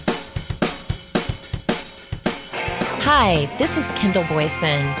Hi, this is Kendall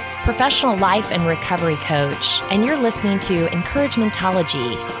Boyson, professional life and recovery coach, and you're listening to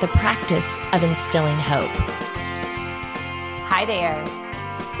Encouragementology, the practice of instilling hope. Hi there.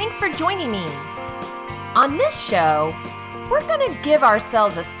 Thanks for joining me. On this show, we're going to give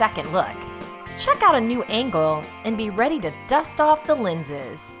ourselves a second look, check out a new angle, and be ready to dust off the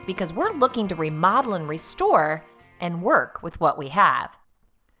lenses because we're looking to remodel and restore and work with what we have.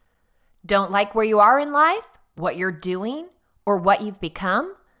 Don't like where you are in life, what you're doing, or what you've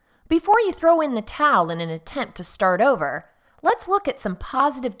become? Before you throw in the towel in an attempt to start over, let's look at some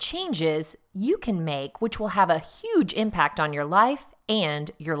positive changes you can make which will have a huge impact on your life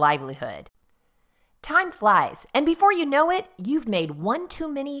and your livelihood. Time flies, and before you know it, you've made one too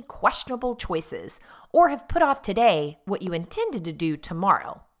many questionable choices or have put off today what you intended to do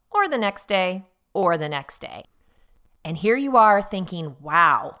tomorrow, or the next day, or the next day. And here you are thinking,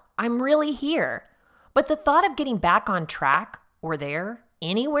 wow, I'm really here. But the thought of getting back on track, or there,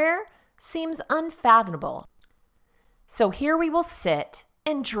 anywhere, seems unfathomable. So here we will sit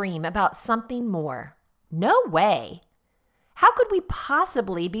and dream about something more. No way! How could we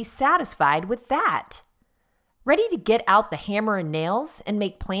possibly be satisfied with that? Ready to get out the hammer and nails and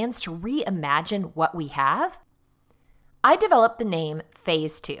make plans to reimagine what we have? I developed the name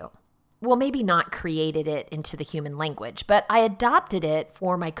Phase 2. Well, maybe not created it into the human language, but I adopted it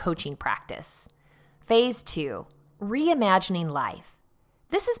for my coaching practice. Phase 2, reimagining life.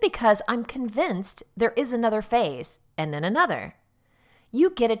 This is because I'm convinced there is another phase and then another. You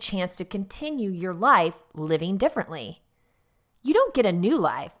get a chance to continue your life living differently. You don't get a new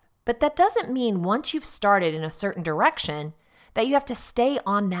life, but that doesn't mean once you've started in a certain direction that you have to stay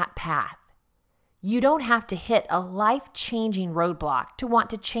on that path. You don't have to hit a life-changing roadblock to want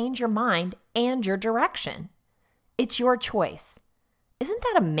to change your mind and your direction. It's your choice. Isn't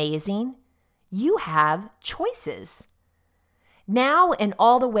that amazing? You have choices. Now and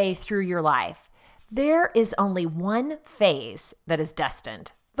all the way through your life, there is only one phase that is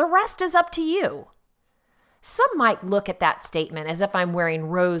destined. The rest is up to you. Some might look at that statement as if I'm wearing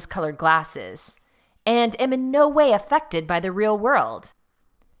rose-colored glasses and am in no way affected by the real world.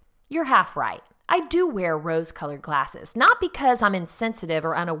 You're half right. I do wear rose-colored glasses, not because I'm insensitive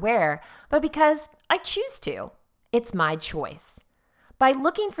or unaware, but because I choose to. It's my choice. By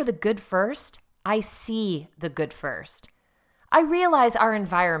looking for the good first, I see the good first. I realize our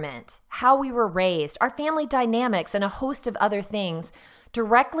environment, how we were raised, our family dynamics, and a host of other things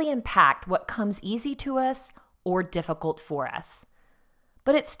directly impact what comes easy to us or difficult for us.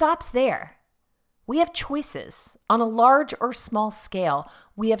 But it stops there. We have choices. On a large or small scale,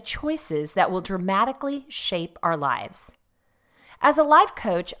 we have choices that will dramatically shape our lives. As a life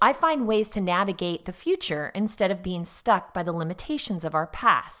coach, I find ways to navigate the future instead of being stuck by the limitations of our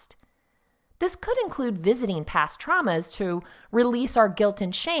past. This could include visiting past traumas to release our guilt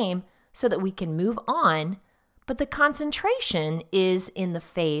and shame so that we can move on, but the concentration is in the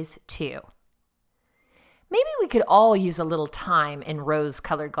Phase 2. Maybe we could all use a little time in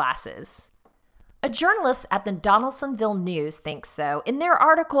rose-colored glasses. A journalist at the Donaldsonville News thinks so in their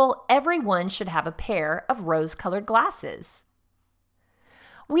article, "Everyone Should Have a Pair of Rose-Colored Glasses."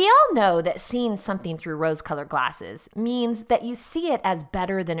 We all know that seeing something through rose-colored glasses means that you see it as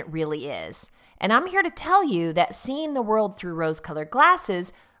better than it really is. And I'm here to tell you that seeing the world through rose-colored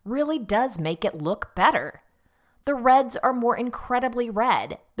glasses really does make it look better. The reds are more incredibly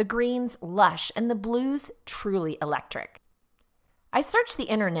red, the greens lush, and the blues truly electric. I searched the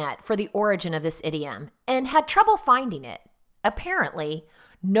internet for the origin of this idiom and had trouble finding it. Apparently,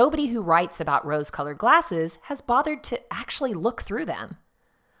 nobody who writes about rose-colored glasses has bothered to actually look through them.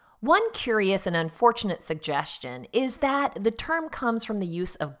 One curious and unfortunate suggestion is that the term comes from the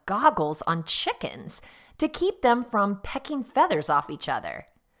use of goggles on chickens to keep them from pecking feathers off each other.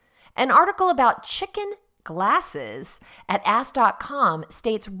 An article about chicken glasses at Ask.com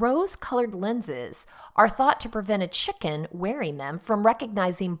states rose-colored lenses are thought to prevent a chicken wearing them from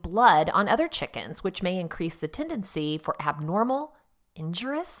recognizing blood on other chickens, which may increase the tendency for abnormal,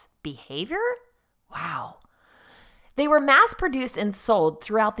 injurious behavior? Wow. They were mass-produced and sold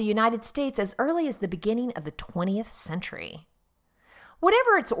throughout the United States as early as the beginning of the 20th century.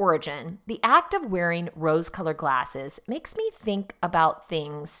 Whatever its origin, the act of wearing rose-colored glasses makes me think about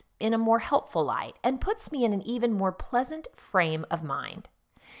things in a more helpful light and puts me in an even more pleasant frame of mind.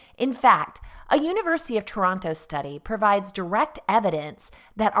 In fact, a University of Toronto study provides direct evidence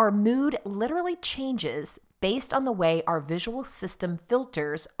that our mood literally changes based on the way our visual system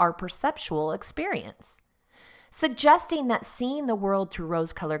filters our perceptual experience, suggesting that seeing the world through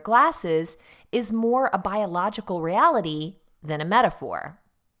rose-colored glasses is more a biological reality than a metaphor.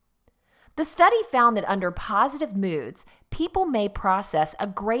 The study found that under positive moods, people may process a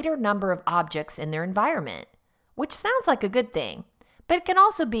greater number of objects in their environment, which sounds like a good thing, but it can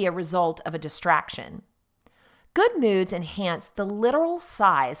also be a result of a distraction. Good moods enhance the literal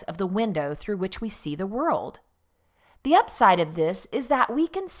size of the window through which we see the world. The upside of this is that we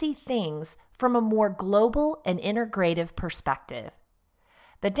can see things from a more global and integrative perspective.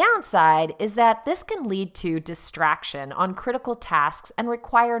 The downside is that this can lead to distraction on critical tasks and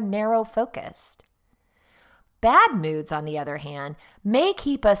require narrow focus. Bad moods, on the other hand, may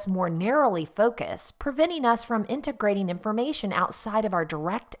keep us more narrowly focused, preventing us from integrating information outside of our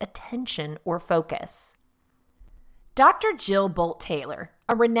direct attention or focus. Dr. Jill Bolte Taylor,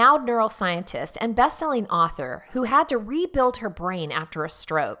 a renowned neuroscientist and best-selling author who had to rebuild her brain after a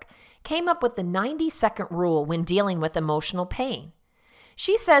stroke, came up with the 90-second rule when dealing with emotional pain.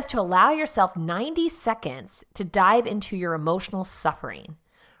 She says to allow yourself 90 seconds to dive into your emotional suffering.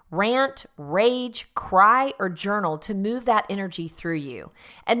 Rant, rage, cry, or journal to move that energy through you,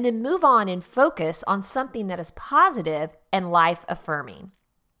 and then move on and focus on something that is positive and life-affirming.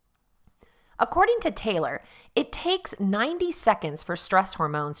 According to Taylor, it takes 90 seconds for stress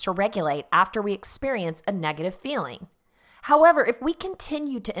hormones to regulate after we experience a negative feeling. However, if we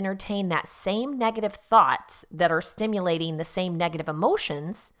continue to entertain that same negative thoughts that are stimulating the same negative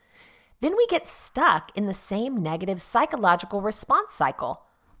emotions, then we get stuck in the same negative psychological response cycle,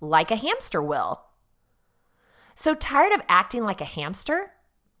 like a hamster wheel. So tired of acting like a hamster?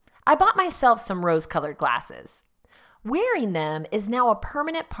 I bought myself some rose-colored glasses. Wearing them is now a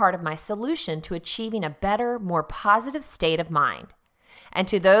permanent part of my solution to achieving a better, more positive state of mind. And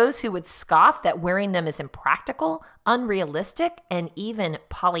to those who would scoff that wearing them is impractical, unrealistic, and even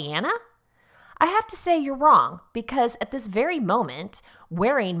Pollyanna, I have to say you're wrong, because at this very moment,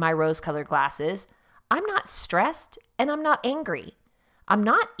 wearing my rose-colored glasses, I'm not stressed and I'm not angry. I'm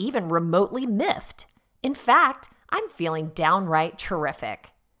not even remotely miffed. In fact, I'm feeling downright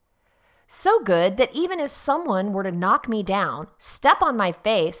terrific. So good that even if someone were to knock me down, step on my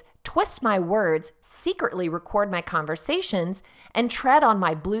face, twist my words, secretly record my conversations, and tread on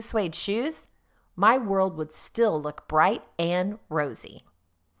my blue suede shoes, my world would still look bright and rosy.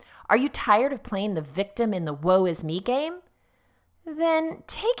 Are you tired of playing the victim in the woe is me game? Then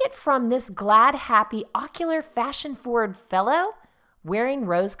take it from this glad, happy, ocular, fashion-forward fellow. Wearing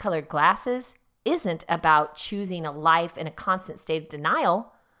rose-colored glasses isn't about choosing a life in a constant state of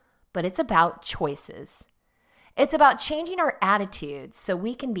denial, but it's about choices. It's about changing our attitudes so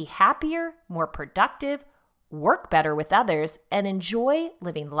we can be happier, more productive, work better with others, and enjoy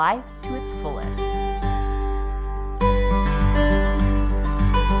living life to its fullest.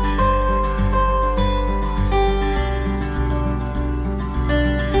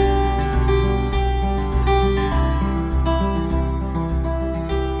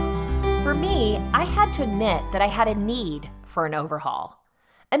 For me, I had to admit that I had a need for an overhaul.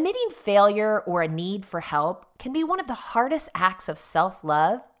 Admitting failure or a need for help can be one of the hardest acts of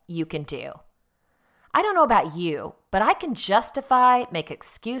self-love you can do. I don't know about you, but I can justify, make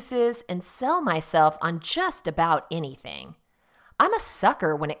excuses, and sell myself on just about anything. I'm a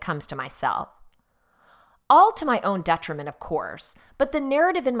sucker when it comes to myself. All to my own detriment, of course, but the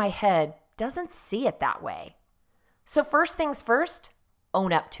narrative in my head doesn't see it that way. So first things first,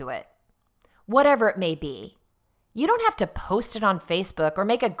 own up to it. Whatever it may be. You don't have to post it on Facebook or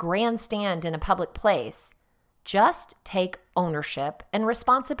make a grandstand in a public place. Just take ownership and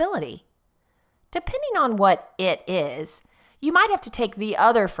responsibility. Depending on what it is, you might have to take the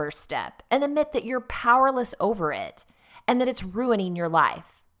other first step and admit that you're powerless over it and that it's ruining your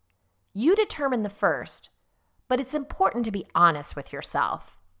life. You determine the first, but it's important to be honest with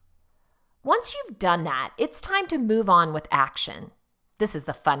yourself. Once you've done that, it's time to move on with action. This is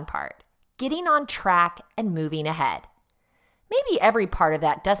the fun part. Getting on track and moving ahead. Maybe every part of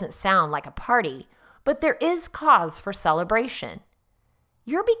that doesn't sound like a party, but there is cause for celebration.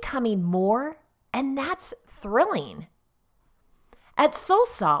 You're becoming more, and that's thrilling. At Soul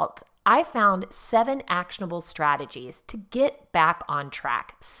Salt, I found 7 actionable strategies to get back on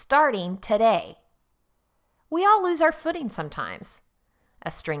track, starting today. We all lose our footing sometimes.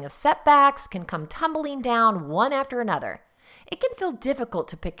 A string of setbacks can come tumbling down one after another. It can feel difficult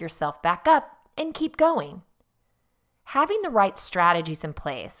to pick yourself back up and keep going. Having the right strategies in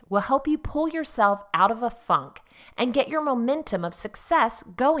place will help you pull yourself out of a funk and get your momentum of success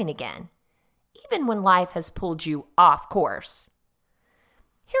going again, even when life has pulled you off course.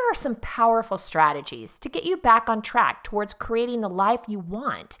 Here are some powerful strategies to get you back on track towards creating the life you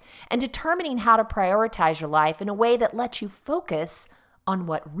want and determining how to prioritize your life in a way that lets you focus on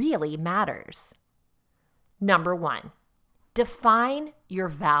what really matters. Number 1. Define your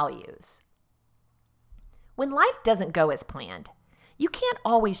values. When life doesn't go as planned, you can't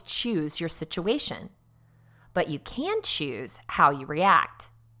always choose your situation, but you can choose how you react.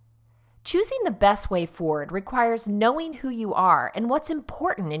 Choosing the best way forward requires knowing who you are and what's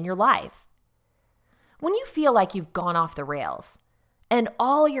important in your life. When you feel like you've gone off the rails and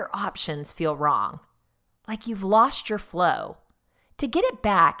all your options feel wrong, like you've lost your flow, to get it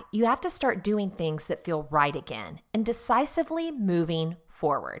back, you have to start doing things that feel right again and decisively moving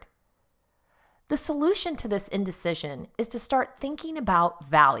forward. The solution to this indecision is to start thinking about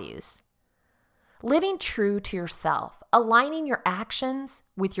values. Living true to yourself, aligning your actions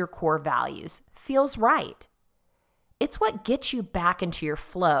with your core values feels right. It's what gets you back into your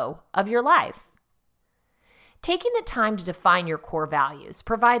flow of your life. Taking the time to define your core values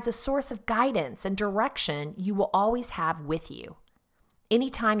provides a source of guidance and direction you will always have with you.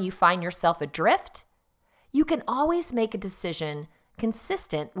 Anytime you find yourself adrift, you can always make a decision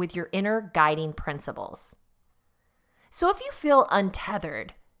consistent with your inner guiding principles. So if you feel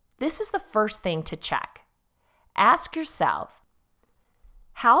untethered, this is the first thing to check. Ask yourself,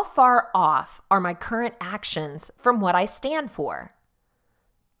 how far off are my current actions from what I stand for?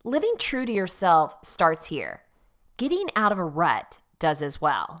 Living true to yourself starts here. Getting out of a rut does as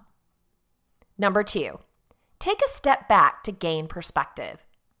well. Number 2, take a step back to gain perspective.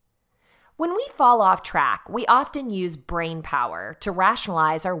 When we fall off track, we often use brain power to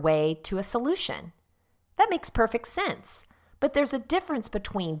rationalize our way to a solution. That makes perfect sense, but there's a difference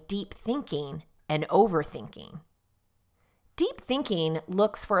between deep thinking and overthinking. Deep thinking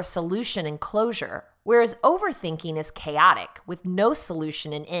looks for a solution and closure, whereas overthinking is chaotic with no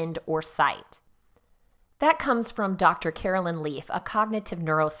solution in end or sight. That comes from Dr. Carolyn Leaf, a cognitive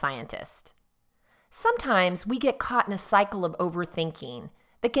neuroscientist. Sometimes we get caught in a cycle of overthinking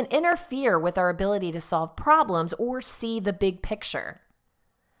that can interfere with our ability to solve problems or see the big picture.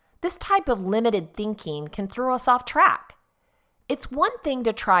 This type of limited thinking can throw us off track. It's one thing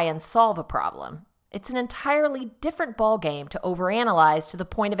to try and solve a problem. It's an entirely different ballgame to overanalyze to the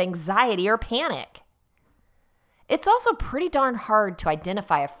point of anxiety or panic. It's also pretty darn hard to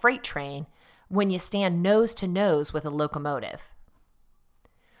identify a freight train when you stand nose to nose with a locomotive.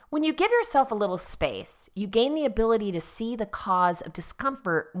 When you give yourself a little space, you gain the ability to see the cause of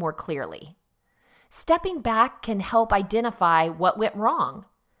discomfort more clearly. Stepping back can help identify what went wrong.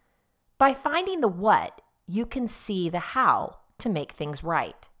 By finding the what, you can see the how to make things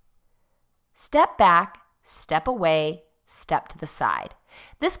right. Step back, step away, step to the side.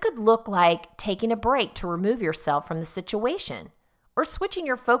 This could look like taking a break to remove yourself from the situation, or switching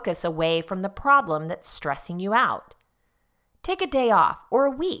your focus away from the problem that's stressing you out. Take a day off or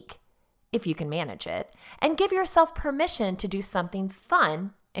a week, if you can manage it, and give yourself permission to do something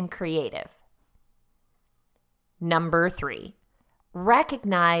fun and creative. Number 3,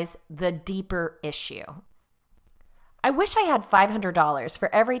 recognize the deeper issue. I wish I had $500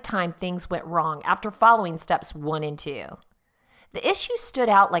 for every time things went wrong after following steps 1 and 2. The issue stood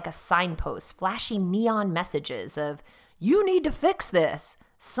out like a signpost flashing neon messages of, "You need to fix this.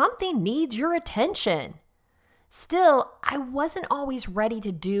 Something needs your attention." Still, I wasn't always ready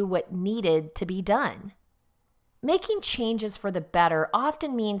to do what needed to be done. Making changes for the better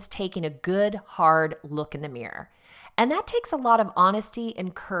often means taking a good, hard look in the mirror. And that takes a lot of honesty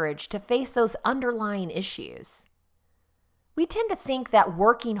and courage to face those underlying issues. We tend to think that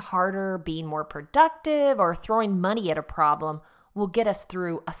working harder, being more productive, or throwing money at a problem will get us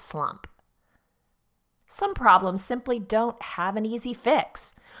through a slump. Some problems simply don't have an easy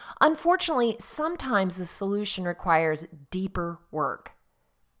fix. Unfortunately, sometimes the solution requires deeper work.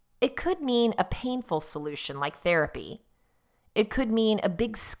 It could mean a painful solution like therapy. It could mean a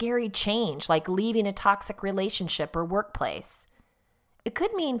big scary change like leaving a toxic relationship or workplace. It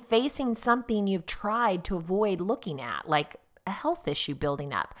could mean facing something you've tried to avoid looking at, like a health issue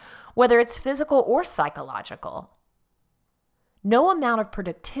building up, whether it's physical or psychological. No amount of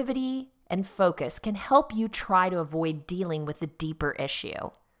productivity and focus can help you try to avoid dealing with the deeper issue.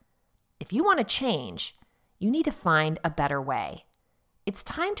 If you want to change, you need to find a better way. It's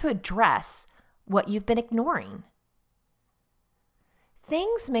time to address what you've been ignoring.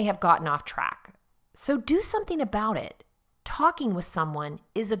 Things may have gotten off track, so do something about it. Talking with someone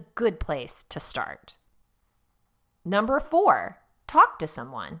is a good place to start. Number 4, talk to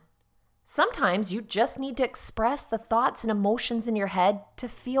someone. Sometimes you just need to express the thoughts and emotions in your head to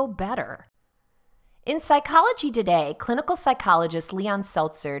feel better. In Psychology Today, clinical psychologist Leon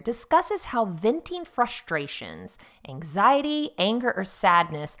Seltzer discusses how venting frustrations, anxiety, anger, or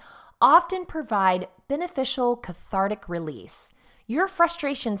sadness often provide beneficial cathartic release. Your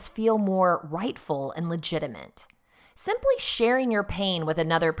frustrations feel more rightful and legitimate. Simply sharing your pain with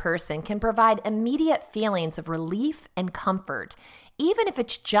another person can provide immediate feelings of relief and comfort, even if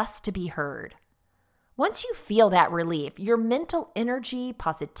it's just to be heard. Once you feel that relief, your mental energy,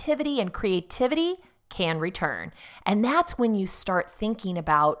 positivity, and creativity can return. And that's when you start thinking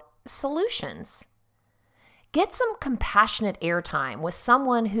about solutions. Get some compassionate airtime with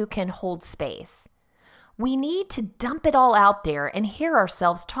someone who can hold space. We need to dump it all out there and hear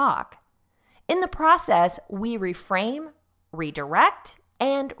ourselves talk. In the process, we reframe, redirect,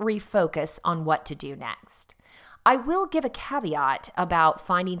 and refocus on what to do next. I will give a caveat about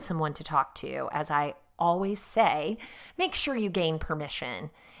finding someone to talk to. As I always say, make sure you gain permission.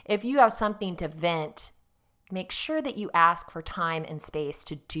 If you have something to vent, make sure that you ask for time and space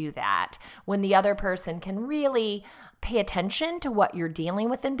to do that when the other person can really pay attention to what you're dealing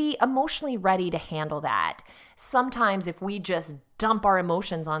with and be emotionally ready to handle that. Sometimes if we just dump our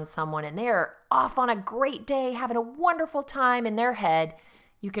emotions on someone and they're off on a great day, having a wonderful time in their head,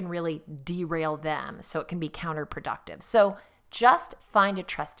 you can really derail them. So it can be counterproductive. So just find a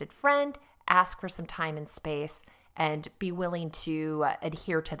trusted friend, ask for some time and space, and be willing to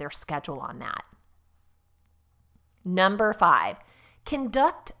adhere to their schedule on that. Number 5,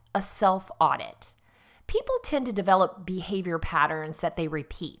 conduct a self-audit. People tend to develop behavior patterns that they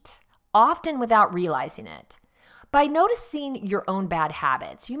repeat, often without realizing it. By noticing your own bad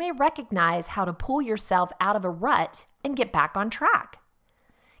habits, you may recognize how to pull yourself out of a rut and get back on track.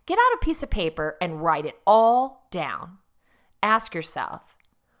 Get out a piece of paper and write it all down. Ask yourself,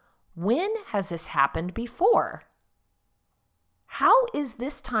 when has this happened before? How is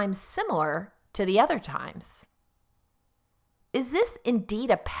this time similar to the other times? Is this indeed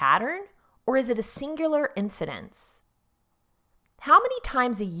a pattern, or is it a singular incidence? How many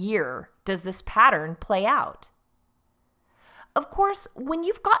times a year does this pattern play out? Of course, when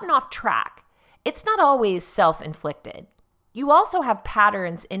you've gotten off track, it's not always self-inflicted. You also have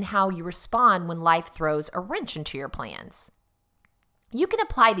patterns in how you respond when life throws a wrench into your plans. You can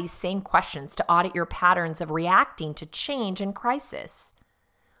apply these same questions to audit your patterns of reacting to change and crisis.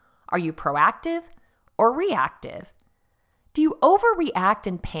 Are you proactive or reactive? Do you overreact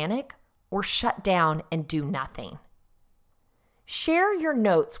and panic or shut down and do nothing? Share your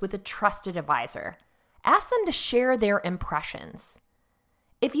notes with a trusted advisor. Ask them to share their impressions.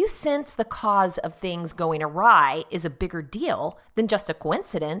 If you sense the cause of things going awry is a bigger deal than just a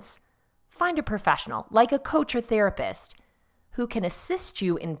coincidence, find a professional, like a coach or therapist, who can assist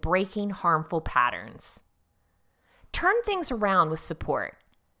you in breaking harmful patterns. Turn things around with support.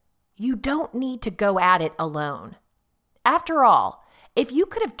 You don't need to go at it alone. After all, if you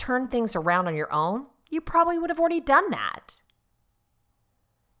could have turned things around on your own, you probably would have already done that.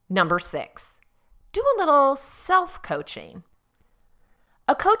 Number 6, do a little self-coaching.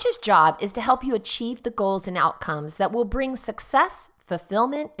 A coach's job is to help you achieve the goals and outcomes that will bring success,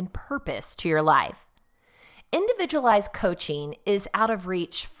 fulfillment, and purpose to your life. Individualized coaching is out of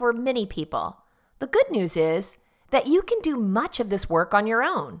reach for many people. The good news is that you can do much of this work on your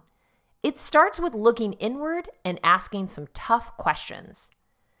own. It starts with looking inward and asking some tough questions.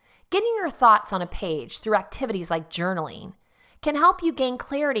 Getting your thoughts on a page through activities like journaling can help you gain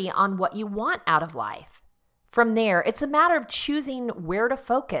clarity on what you want out of life. From there, it's a matter of choosing where to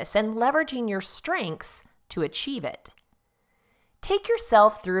focus and leveraging your strengths to achieve it. Take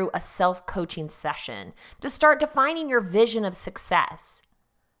yourself through a self-coaching session to start defining your vision of success.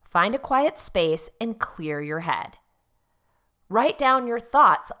 Find a quiet space and clear your head. Write down your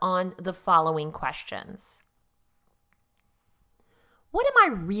thoughts on the following questions. What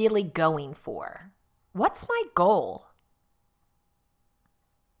am I really going for? What's my goal?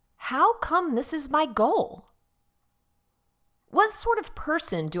 How come this is my goal? What sort of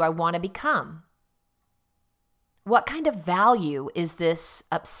person do I want to become? What kind of value is this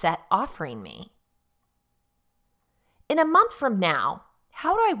upset offering me? In a month from now,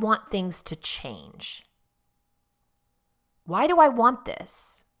 how do I want things to change? Why do I want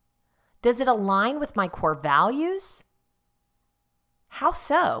this? Does it align with my core values? How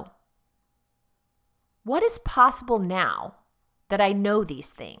so? What is possible now that I know these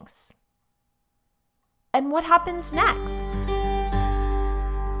things? And what happens next?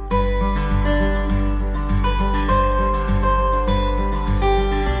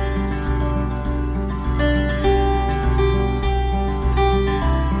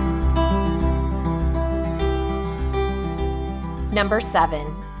 Number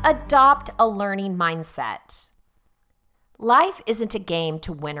 7, adopt a learning mindset. Life isn't a game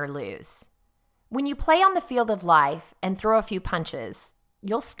to win or lose. When you play on the field of life and throw a few punches,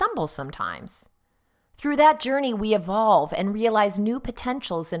 you'll stumble sometimes. Through that journey, we evolve and realize new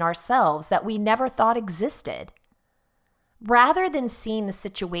potentials in ourselves that we never thought existed. Rather than seeing the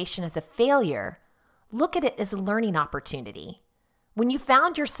situation as a failure, look at it as a learning opportunity. When you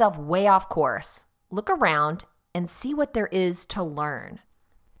found yourself way off course, look around and see what there is to learn.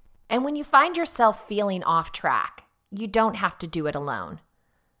 And when you find yourself feeling off track, you don't have to do it alone.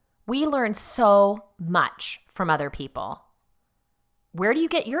 We learn so much from other people. Where do you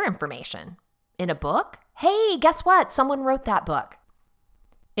get your information? In a book? Hey, guess what? Someone wrote that book.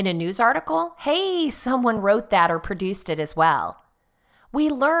 In a news article? Hey, someone wrote that or produced it as well. We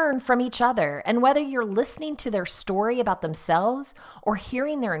learn from each other, and whether you're listening to their story about themselves or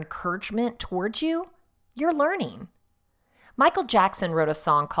hearing their encouragement towards you, you're learning. Michael Jackson wrote a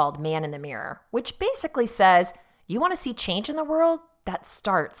song called Man in the Mirror, which basically says, you want to see change in the world? That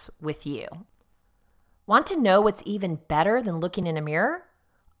starts with you. Want to know what's even better than looking in a mirror?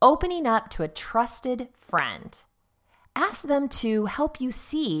 Opening up to a trusted friend. Ask them to help you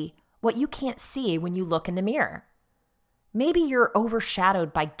see what you can't see when you look in the mirror. Maybe you're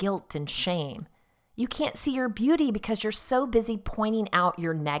overshadowed by guilt and shame. You can't see your beauty because you're so busy pointing out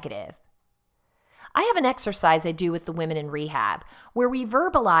your negative. I have an exercise I do with the women in rehab where we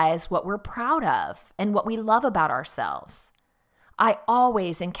verbalize what we're proud of and what we love about ourselves. I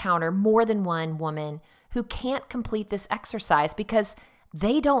always encounter more than one woman who can't complete this exercise because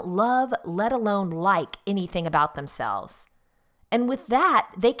they don't love, let alone like, anything about themselves. And with that,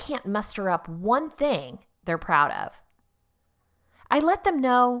 they can't muster up one thing they're proud of. I let them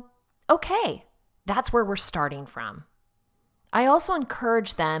know, okay, that's where we're starting from. I also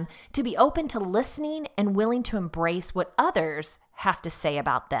encourage them to be open to listening and willing to embrace what others have to say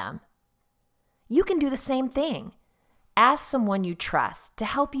about them. You can do the same thing. Ask someone you trust to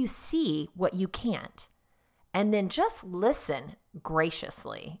help you see what you can't, and then just listen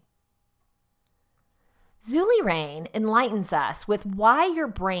graciously. Zuli Rain enlightens us with why your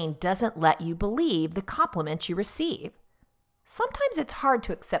brain doesn't let you believe the compliments you receive. Sometimes it's hard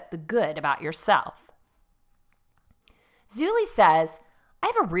to accept the good about yourself. Zuli says, I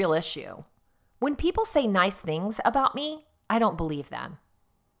have a real issue. When people say nice things about me, I don't believe them.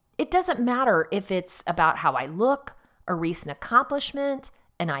 It doesn't matter if it's about how I look, a recent accomplishment,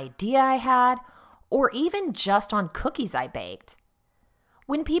 an idea I had, or even just on cookies I baked.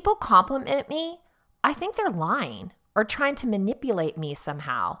 When people compliment me, I think they're lying or trying to manipulate me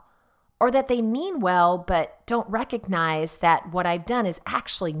somehow, or that they mean well but don't recognize that what I've done is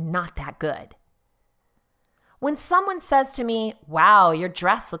actually not that good. When someone says to me, wow, your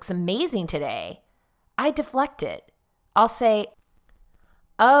dress looks amazing today, I deflect it. I'll say,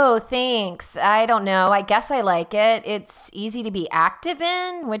 oh, thanks. I don't know. I guess I like it. It's easy to be active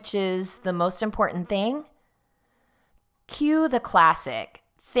in, which is the most important thing. Cue the classic,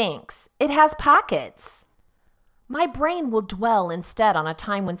 thanks. It has pockets. My brain will dwell instead on a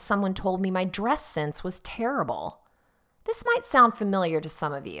time when someone told me my dress sense was terrible. This might sound familiar to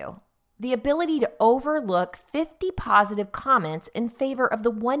some of you. The ability to overlook 50 positive comments in favor of the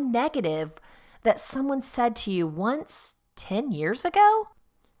one negative that someone said to you once 10 years ago?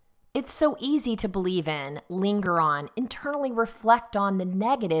 It's so easy to believe in, linger on, internally reflect on the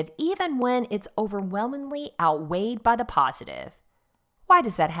negative even when it's overwhelmingly outweighed by the positive. Why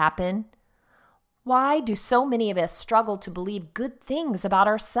does that happen? Why do so many of us struggle to believe good things about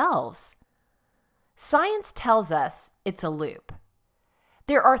ourselves? Science tells us it's a loop.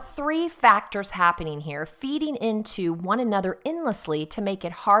 There are 3 factors happening here, feeding into one another endlessly to make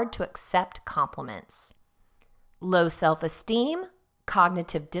it hard to accept compliments. Low self-esteem,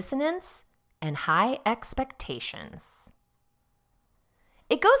 cognitive dissonance, and high expectations.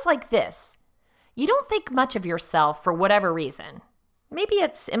 It goes like this. You don't think much of yourself for whatever reason. Maybe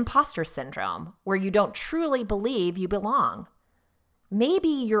it's imposter syndrome, where you don't truly believe you belong. Maybe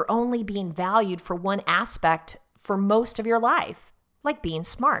you're only being valued for one aspect for most of your life, like being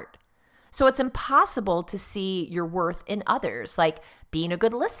smart. So it's impossible to see your worth in others, like being a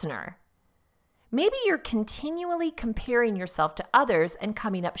good listener. Maybe you're continually comparing yourself to others and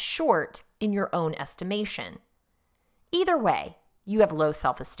coming up short in your own estimation. Either way, you have low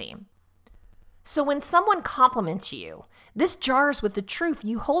self-esteem. So when someone compliments you, this jars with the truth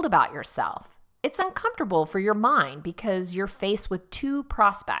you hold about yourself. It's uncomfortable for your mind because you're faced with 2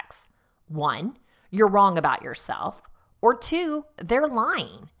 prospects. 1, you're wrong about yourself. Or 2, they're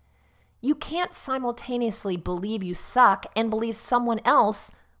lying. You can't simultaneously believe you suck and believe someone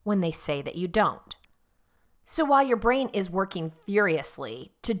else when they say that you don't. So while your brain is working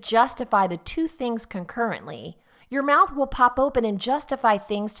furiously to justify the 2 things concurrently, your mouth will pop open and justify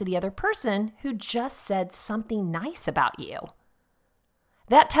things to the other person who just said something nice about you.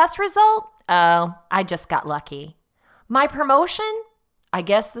 That test result? Oh, I just got lucky. My promotion? I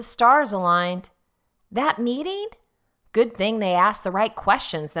guess the stars aligned. That meeting? Good thing they asked the right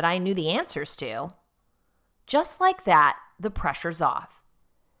questions that I knew the answers to. Just like that, the pressure's off.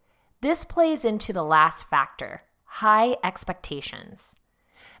 This plays into the last factor, high expectations.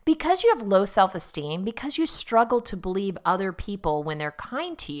 Because you have low self-esteem, because you struggle to believe other people when they're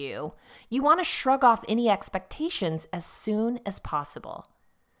kind to you, you want to shrug off any expectations as soon as possible.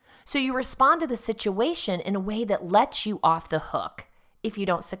 So you respond to the situation in a way that lets you off the hook if you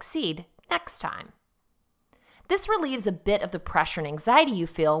don't succeed next time. This relieves a bit of the pressure and anxiety you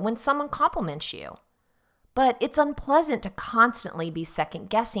feel when someone compliments you. But it's unpleasant to constantly be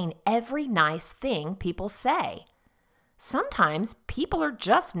second-guessing every nice thing people say. Sometimes people are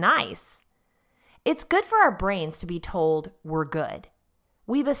just nice. It's good for our brains to be told we're good.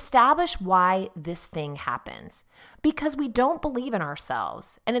 We've established why this thing happens, because we don't believe in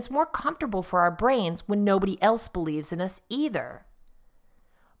ourselves, and it's more comfortable for our brains when nobody else believes in us either.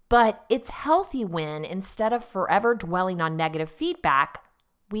 But it's healthy when, instead of forever dwelling on negative feedback,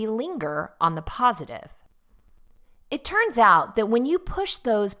 we linger on the positive. It turns out that when you push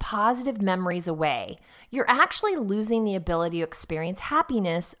those positive memories away, you're actually losing the ability to experience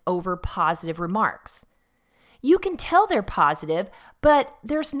happiness over positive remarks. You can tell they're positive, but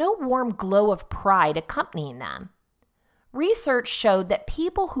there's no warm glow of pride accompanying them. Research showed that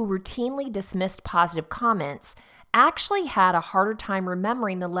people who routinely dismissed positive comments actually had a harder time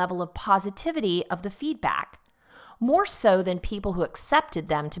remembering the level of positivity of the feedback, more so than people who accepted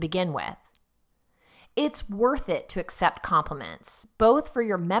them to begin with. It's worth it to accept compliments, both for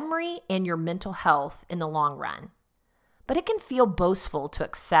your memory and your mental health in the long run. But it can feel boastful to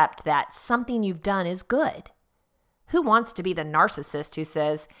accept that something you've done is good. Who wants to be the narcissist who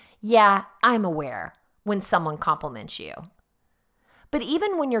says, "Yeah, I'm aware," when someone compliments you? But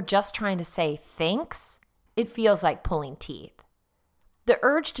even when you're just trying to say thanks, it feels like pulling teeth. The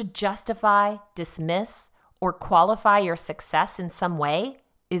urge to justify, dismiss, or qualify your success in some way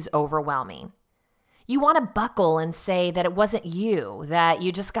is overwhelming. You want to buckle and say that it wasn't you, that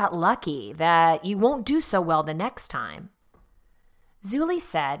you just got lucky, that you won't do so well the next time. Zuli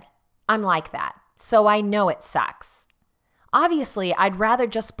said, "I'm like that, so I know it sucks. Obviously, I'd rather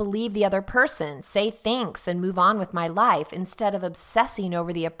just believe the other person, say thanks, and move on with my life instead of obsessing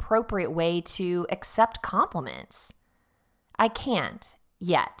over the appropriate way to accept compliments. I can't,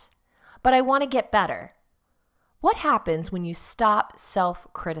 yet, but I want to get better." What happens when you stop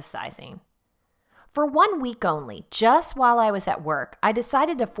self-criticizing? For 1 week only, just while I was at work, I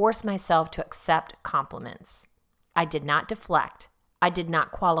decided to force myself to accept compliments. I did not deflect. I did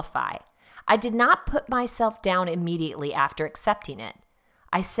not qualify. I did not put myself down immediately after accepting it.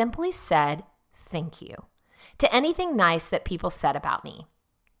 I simply said, "Thank you," to anything nice that people said about me.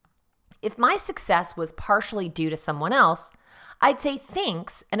 If my success was partially due to someone else, I'd say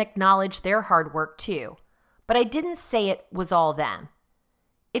thanks and acknowledge their hard work too, but I didn't say it was all them.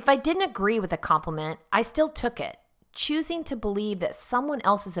 If I didn't agree with a compliment, I still took it, choosing to believe that someone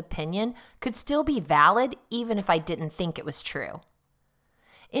else's opinion could still be valid even if I didn't think it was true.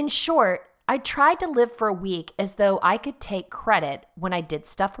 In short, I tried to live for a week as though I could take credit when I did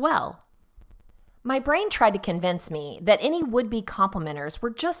stuff well. My brain tried to convince me that any would-be complimenters were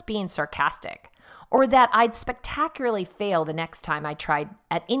just being sarcastic, or that I'd spectacularly fail the next time I tried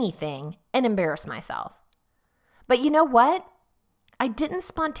at anything and embarrass myself. But you know what? I didn't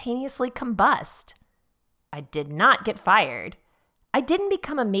spontaneously combust. I did not get fired. I didn't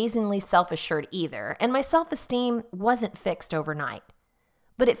become amazingly self-assured either, and my self-esteem wasn't fixed overnight.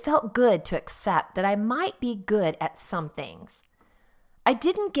 But it felt good to accept that I might be good at some things. I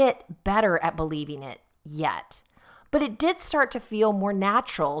didn't get better at believing it yet, but it did start to feel more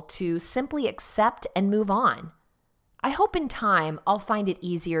natural to simply accept and move on. I hope in time I'll find it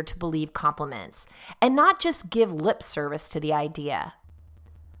easier to believe compliments and not just give lip service to the idea.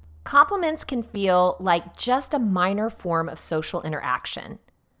 Compliments can feel like just a minor form of social interaction.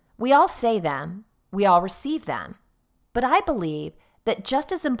 We all say them, we all receive them, but I believe that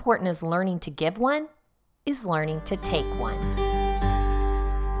just as important as learning to give one is learning to take one.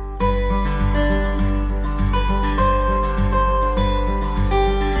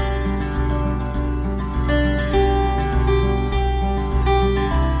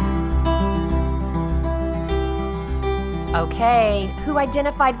 Okay, who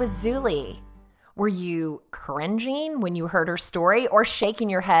identified with Zuli? Were you cringing when you heard her story or shaking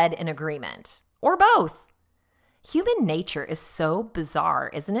your head in agreement? Or both? Human nature is so bizarre,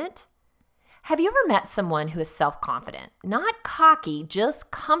 isn't it? Have you ever met someone who is self-confident, not cocky,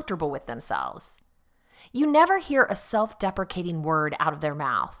 just comfortable with themselves? You never hear a self-deprecating word out of their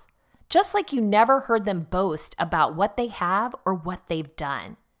mouth, just like you never heard them boast about what they have or what they've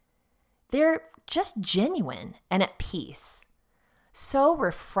done. They're just genuine and at peace. So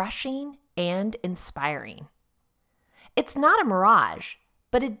refreshing and inspiring. It's not a mirage,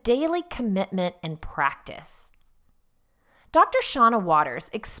 but a daily commitment and practice. Dr. Shauna Waters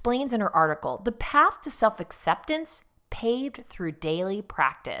explains in her article, The Path to Self-Acceptance Paved Through Daily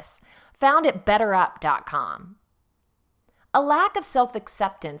Practice, found at betterup.com. A lack of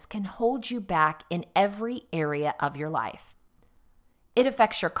self-acceptance can hold you back in every area of your life. It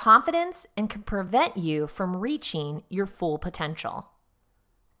affects your confidence and can prevent you from reaching your full potential.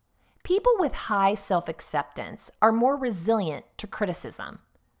 People with high self-acceptance are more resilient to criticism.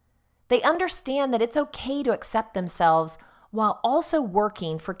 They understand that it's okay to accept themselves while also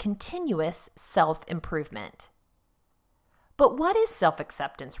working for continuous self-improvement. But what is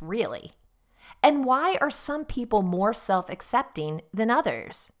self-acceptance really? And why are some people more self-accepting than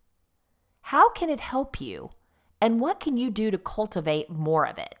others? How can it help you? And what can you do to cultivate more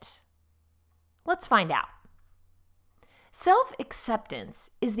of it? Let's find out.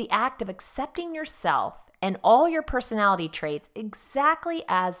 Self-acceptance is the act of accepting yourself and all your personality traits exactly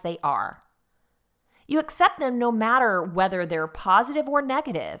as they are. You accept them no matter whether they're positive or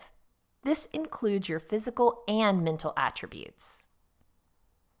negative. This includes your physical and mental attributes.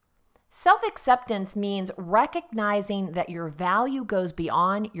 Self-acceptance means recognizing that your value goes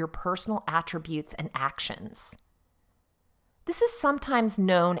beyond your personal attributes and actions. This is sometimes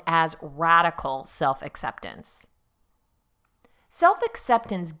known as radical self-acceptance.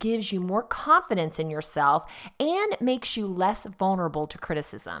 Self-acceptance gives you more confidence in yourself and makes you less vulnerable to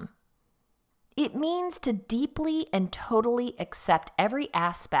criticism. It means to deeply and totally accept every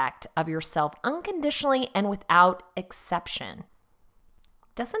aspect of yourself unconditionally and without exception.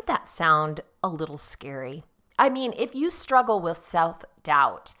 Doesn't that sound a little scary? I mean, if you struggle with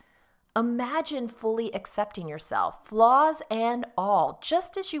self-doubt, imagine fully accepting yourself, flaws and all,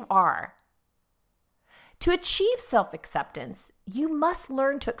 just as you are. To achieve self-acceptance, you must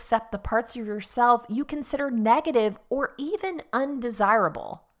learn to accept the parts of yourself you consider negative or even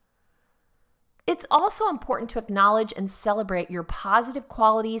undesirable. It's also important to acknowledge and celebrate your positive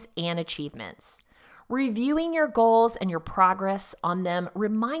qualities and achievements. Reviewing your goals and your progress on them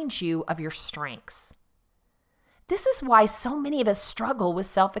reminds you of your strengths. This is why so many of us struggle with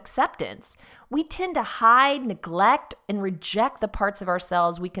self-acceptance. We tend to hide, neglect, and reject the parts of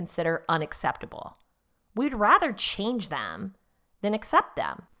ourselves we consider unacceptable. We'd rather change them than accept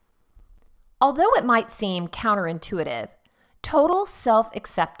them. Although it might seem counterintuitive, total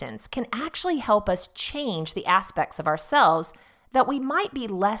self-acceptance can actually help us change the aspects of ourselves that we might be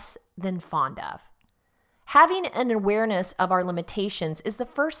less than fond of. Having an awareness of our limitations is the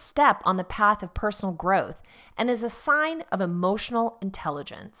first step on the path of personal growth and is a sign of emotional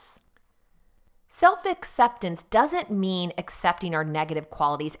intelligence. Self-acceptance doesn't mean accepting our negative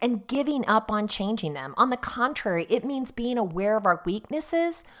qualities and giving up on changing them. On the contrary, it means being aware of our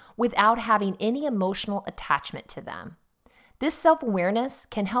weaknesses without having any emotional attachment to them. This self-awareness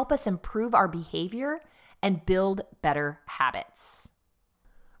can help us improve our behavior and build better habits.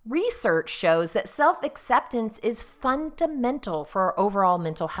 Research shows that self-acceptance is fundamental for our overall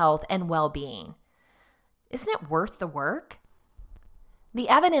mental health and well-being. Isn't it worth the work? The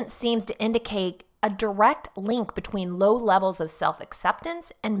evidence seems to indicate a direct link between low levels of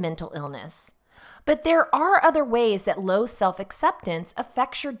self-acceptance and mental illness. But there are other ways that low self-acceptance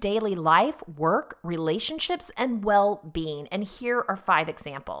affects your daily life, work, relationships, and well-being. And here are 5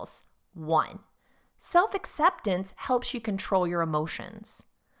 examples. 1. Self-acceptance helps you control your emotions.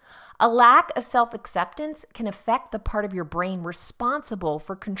 A lack of self-acceptance can affect the part of your brain responsible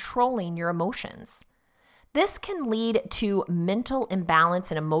for controlling your emotions. This can lead to mental imbalance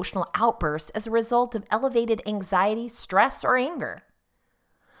and emotional outbursts as a result of elevated anxiety, stress, or anger.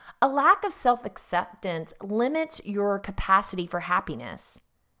 A lack of self-acceptance limits your capacity for happiness.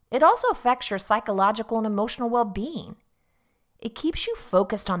 It also affects your psychological and emotional well-being. It keeps you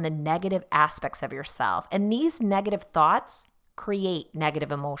focused on the negative aspects of yourself, and these negative thoughts create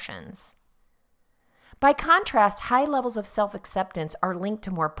negative emotions. By contrast, high levels of self-acceptance are linked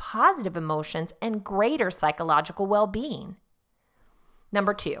to more positive emotions and greater psychological well-being.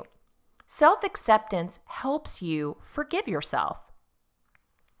 Number 2, self-acceptance helps you forgive yourself.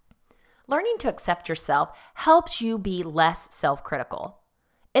 Learning to accept yourself helps you be less self-critical.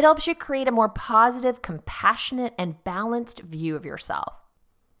 It helps you create a more positive, compassionate, and balanced view of yourself.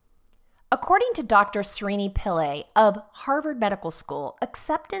 According to Dr. Srini Pillai of Harvard Medical School,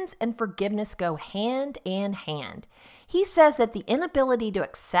 acceptance and forgiveness go hand in hand. He says that the inability to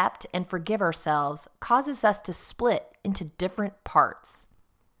accept and forgive ourselves causes us to split into different parts.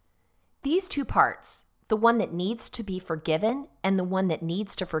 These 2 parts, the one that needs to be forgiven and the one that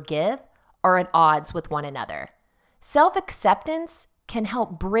needs to forgive, are at odds with one another. Self-acceptance can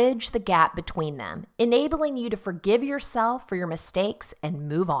help bridge the gap between them, enabling you to forgive yourself for your mistakes and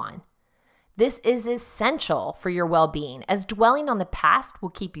move on. This is essential for your well-being, as dwelling on the past will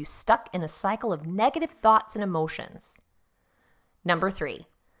keep you stuck in a cycle of negative thoughts and emotions. Number 3,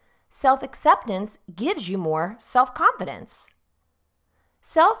 self-acceptance gives you more self-confidence.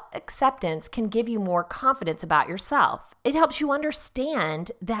 Self-acceptance can give you more confidence about yourself. It helps you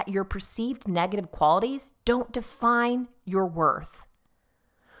understand that your perceived negative qualities don't define your worth.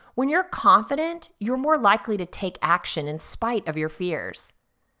 When you're confident, you're more likely to take action in spite of your fears.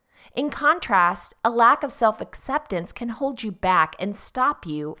 In contrast, a lack of self-acceptance can hold you back and stop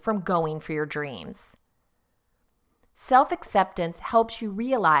you from going for your dreams. Self-acceptance helps you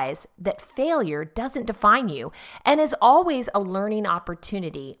realize that failure doesn't define you and is always a learning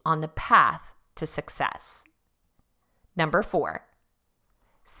opportunity on the path to success. Number 4,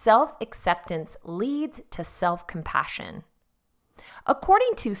 self-acceptance leads to self-compassion.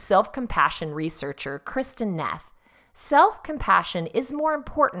 According to self-compassion researcher Kristin Neff, self-compassion is more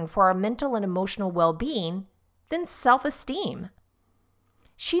important for our mental and emotional well-being than self-esteem.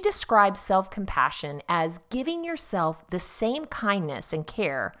 She describes self-compassion as giving yourself the same kindness and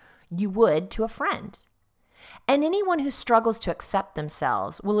care you would to a friend. And anyone who struggles to accept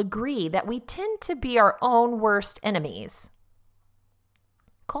themselves will agree that we tend to be our own worst enemies.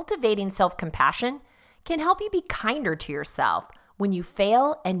 Cultivating self-compassion can help you be kinder to yourself when you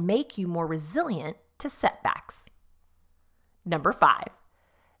fail and make you more resilient to setbacks. Number 5,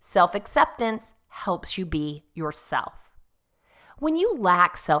 self-acceptance helps you be yourself. When you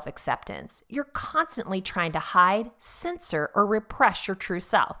lack self-acceptance, you're constantly trying to hide, censor, or repress your true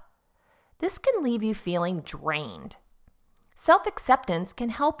self. This can leave you feeling drained. Self-acceptance can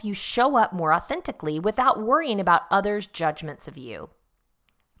help you show up more authentically without worrying about others' judgments of you.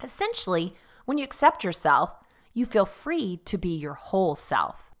 Essentially, when you accept yourself, you feel free to be your whole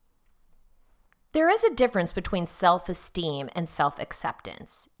self. There is a difference between self-esteem and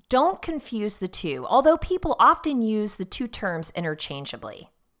self-acceptance. Don't confuse the two, although people often use the two terms interchangeably.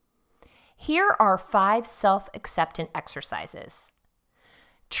 Here are 5 self-acceptance exercises.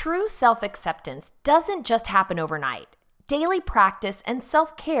 True self-acceptance doesn't just happen overnight. Daily practice and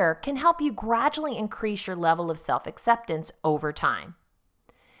self-care can help you gradually increase your level of self-acceptance over time.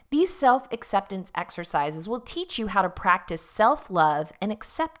 These self-acceptance exercises will teach you how to practice self-love and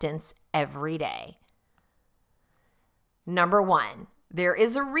acceptance every day. Number 1, there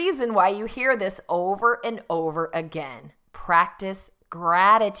is a reason why you hear this over and over again. Practice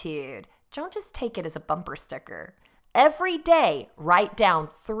gratitude. Don't just take it as a bumper sticker. Every day, write down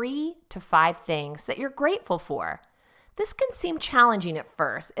 3 to 5 things that you're grateful for. This can seem challenging at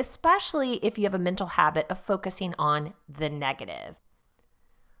first, especially if you have a mental habit of focusing on the negative.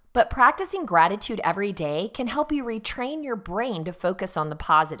 But practicing gratitude every day can help you retrain your brain to focus on the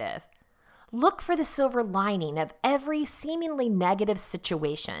positive. Look for the silver lining of every seemingly negative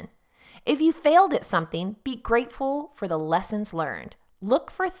situation. If you failed at something, be grateful for the lessons learned.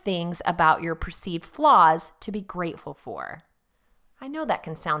 Look for things about your perceived flaws to be grateful for. I know that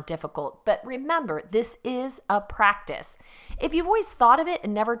can sound difficult, but remember, this is a practice. If you've always thought of it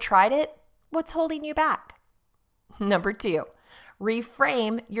and never tried it, what's holding you back? Number 2,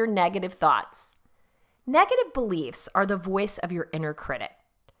 reframe your negative thoughts. Negative beliefs are the voice of your inner critic.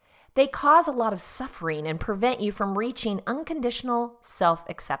 They cause a lot of suffering and prevent you from reaching unconditional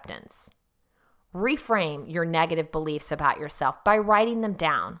self-acceptance. Reframe your negative beliefs about yourself by writing them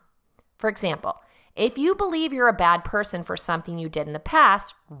down. For example, if you believe you're a bad person for something you did in the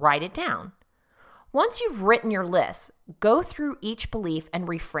past, write it down. Once you've written your list, go through each belief and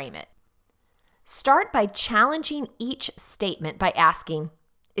reframe it. Start by challenging each statement by asking,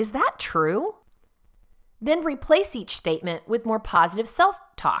 "Is that true?" Then replace each statement with more positive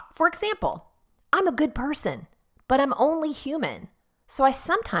self-talk. For example, "I'm a good person, but I'm only human, so I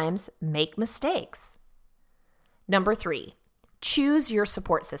sometimes make mistakes." Number 3, choose your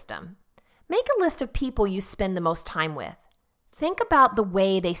support system. Make a list of people you spend the most time with. Think about the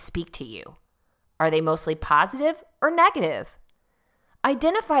way they speak to you. Are they mostly positive or negative?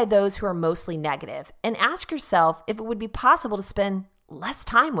 Identify those who are mostly negative and ask yourself if it would be possible to spend less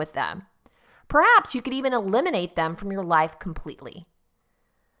time with them. Perhaps you could even eliminate them from your life completely.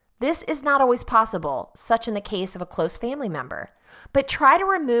 This is not always possible, such in the case of a close family member, but try to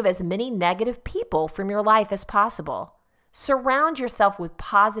remove as many negative people from your life as possible. Surround yourself with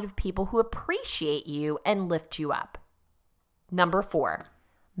positive people who appreciate you and lift you up. Number 4,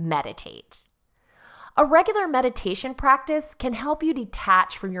 meditate. A regular meditation practice can help you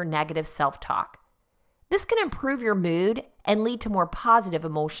detach from your negative self-talk. This can improve your mood and lead to more positive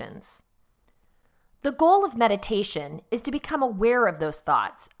emotions. The goal of meditation is to become aware of those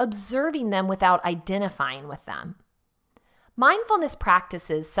thoughts, observing them without identifying with them. Mindfulness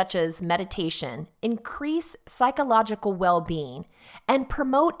practices such as meditation increase psychological well-being and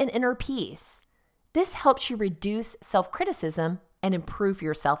promote an inner peace. This helps you reduce self-criticism and improve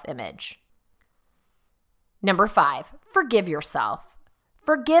your self-image. Number 5, forgive yourself.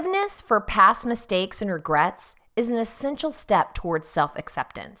 Forgiveness for past mistakes and regrets is an essential step towards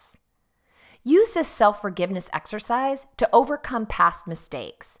self-acceptance. Use this self-forgiveness exercise to overcome past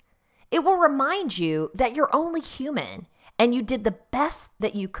mistakes. It will remind you that you're only human and you did the best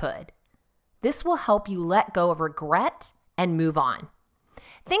that you could. This will help you let go of regret and move on.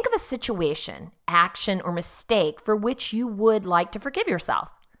 Think of a situation, action, or mistake for which you would like to forgive yourself.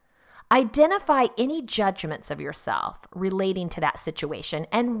 Identify any judgments of yourself relating to that situation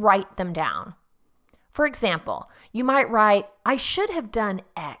and write them down. For example, you might write, "I should have done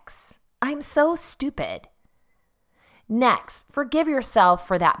X. I'm so stupid." Next, forgive yourself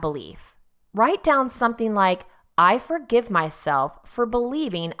for that belief. Write down something like, "I forgive myself for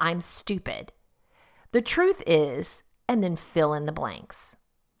believing I'm stupid. The truth is," and then fill in the blanks.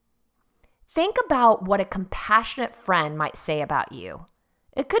 Think about what a compassionate friend might say about you.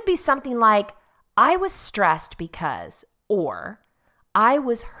 It could be something like, "I was stressed because," or "I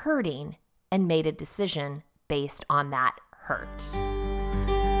was hurting and made a decision based on that hurt."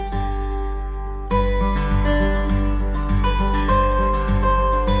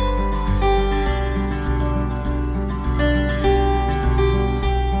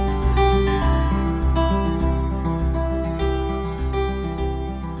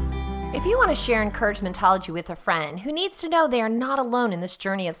 If you want to share Encouragementology with a friend who needs to know they are not alone in this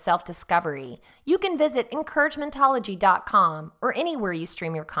journey of self-discovery, you can visit encouragementology.com or anywhere you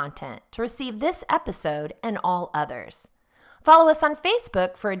stream your content to receive this episode and all others. Follow us on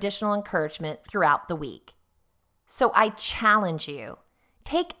Facebook for additional encouragement throughout the week. So I challenge you,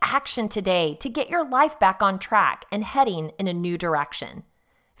 take action today to get your life back on track and heading in a new direction.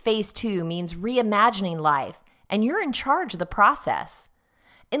 Phase 2 means reimagining life, and you're in charge of the process.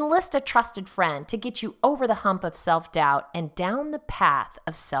 Enlist a trusted friend to get you over the hump of self-doubt and down the path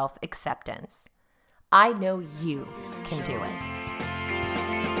of self-acceptance. I know you can do it.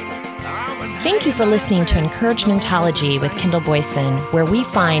 Thank you for listening to Encouragementology with Kendall Boyson, where we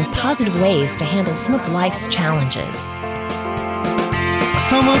find positive ways to handle some of life's challenges. I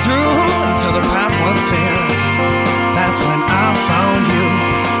stumbled through until the path was clear. That's when I found you.